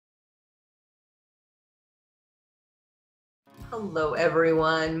Hello,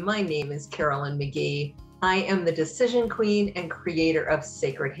 everyone. My name is Carolyn McGee. I am the decision queen and creator of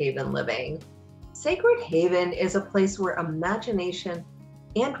Sacred Haven Living. Sacred Haven is a place where imagination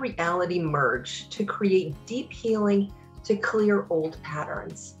and reality merge to create deep healing to clear old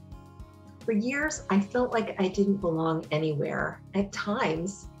patterns. For years, I felt like I didn't belong anywhere. At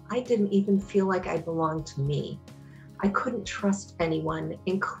times, I didn't even feel like I belonged to me. I couldn't trust anyone,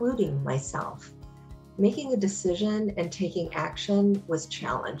 including myself. Making a decision and taking action was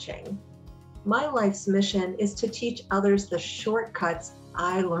challenging. My life's mission is to teach others the shortcuts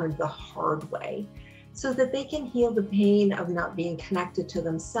I learned the hard way so that they can heal the pain of not being connected to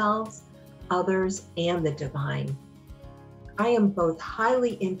themselves, others, and the divine. I am both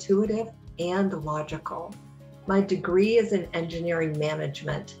highly intuitive and logical. My degree is in engineering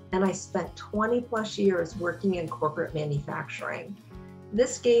management, and I spent 20 plus years working in corporate manufacturing.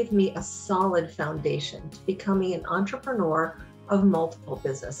 This gave me a solid foundation to becoming an entrepreneur of multiple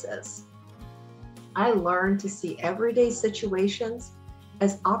businesses. I learned to see everyday situations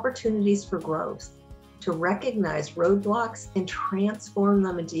as opportunities for growth, to recognize roadblocks and transform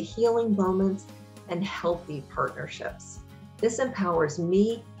them into healing moments and healthy partnerships. This empowers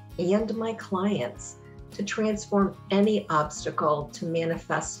me and my clients to transform any obstacle to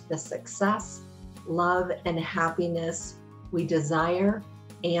manifest the success, love, and happiness we desire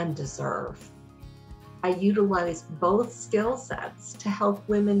and deserve. I utilize both skill sets to help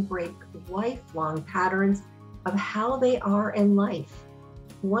women break lifelong patterns of how they are in life.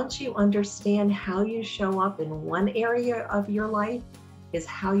 Once you understand how you show up in one area of your life is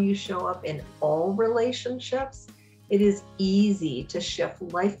how you show up in all relationships, it is easy to shift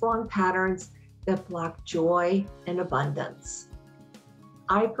lifelong patterns that block joy and abundance.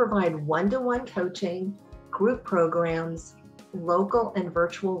 I provide one-to-one coaching, group programs, local and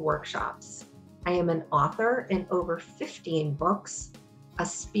virtual workshops. I am an author in over 15 books, a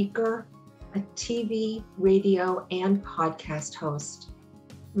speaker, a TV, radio, and podcast host.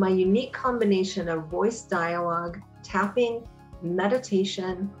 My unique combination of voice dialogue, tapping,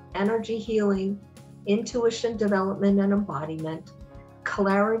 meditation, energy healing, intuition development and embodiment,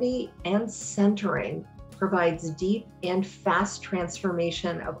 clarity, and centering provides deep and fast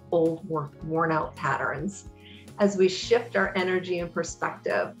transformation of old worn out patterns. As we shift our energy and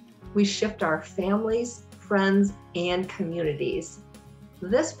perspective, we shift our families, friends, and communities.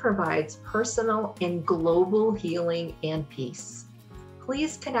 This provides personal and global healing and peace.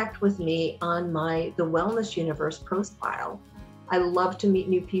 Please connect with me on The Wellness Universe profile. I love to meet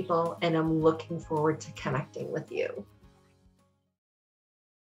new people, and I'm looking forward to connecting with you.